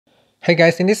Hey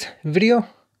guys, in this video,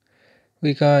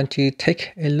 we're going to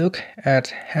take a look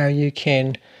at how you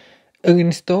can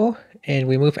uninstall and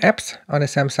remove apps on the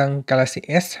Samsung Galaxy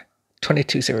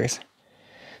S22 series.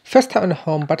 First, tap on the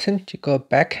home button to go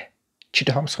back to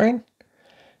the home screen.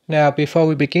 Now, before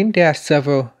we begin, there are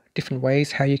several different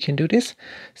ways how you can do this.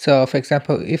 So, for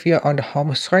example, if you're on the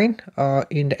home screen or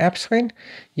in the app screen,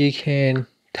 you can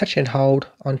touch and hold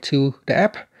onto the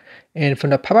app. And from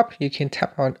the pop-up, you can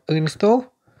tap on uninstall.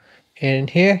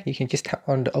 And here you can just tap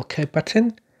on the OK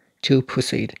button to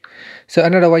proceed. So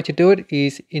another way to do it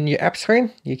is in your app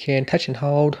screen, you can touch and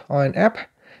hold on an app.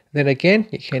 Then again,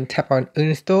 you can tap on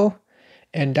uninstall,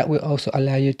 and that will also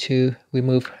allow you to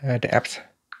remove the apps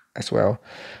as well.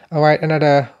 All right,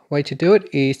 another way to do it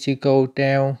is to go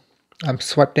down,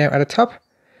 swipe down at the top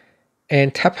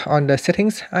and tap on the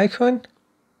settings icon.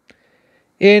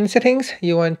 In settings,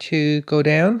 you want to go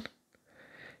down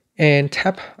and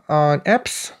tap on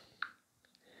apps.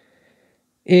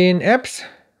 In apps,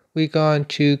 we're going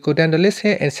to go down the list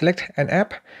here and select an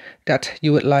app that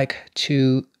you would like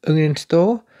to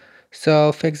uninstall.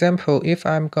 So for example, if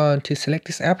I'm going to select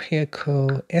this app here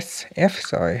called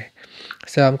SF,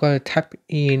 so I'm going to type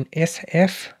in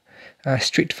SF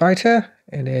Street Fighter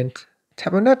and then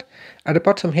tap on that. At the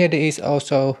bottom here, there is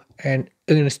also an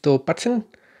uninstall button.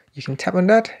 You can tap on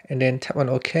that and then tap on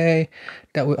OK.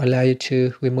 That will allow you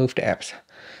to remove the apps.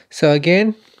 So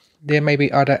again, there may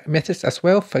be other methods as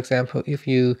well. For example, if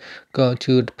you go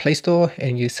to the Play Store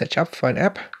and you search up for an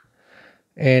app,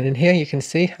 and in here you can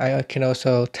see I can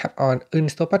also tap on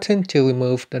uninstall button to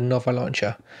remove the Nova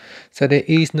launcher. So there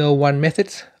is no one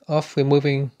method of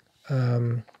removing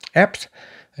apps.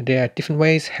 There are different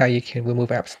ways how you can remove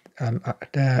apps.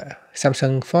 The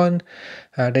Samsung phone,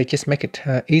 they just make it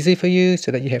easy for you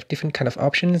so that you have different kind of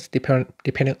options.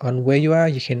 Depending on where you are,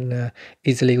 you can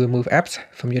easily remove apps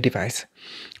from your device.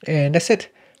 And that's it.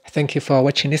 Thank you for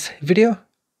watching this video.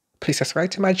 Please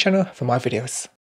subscribe to my channel for more videos.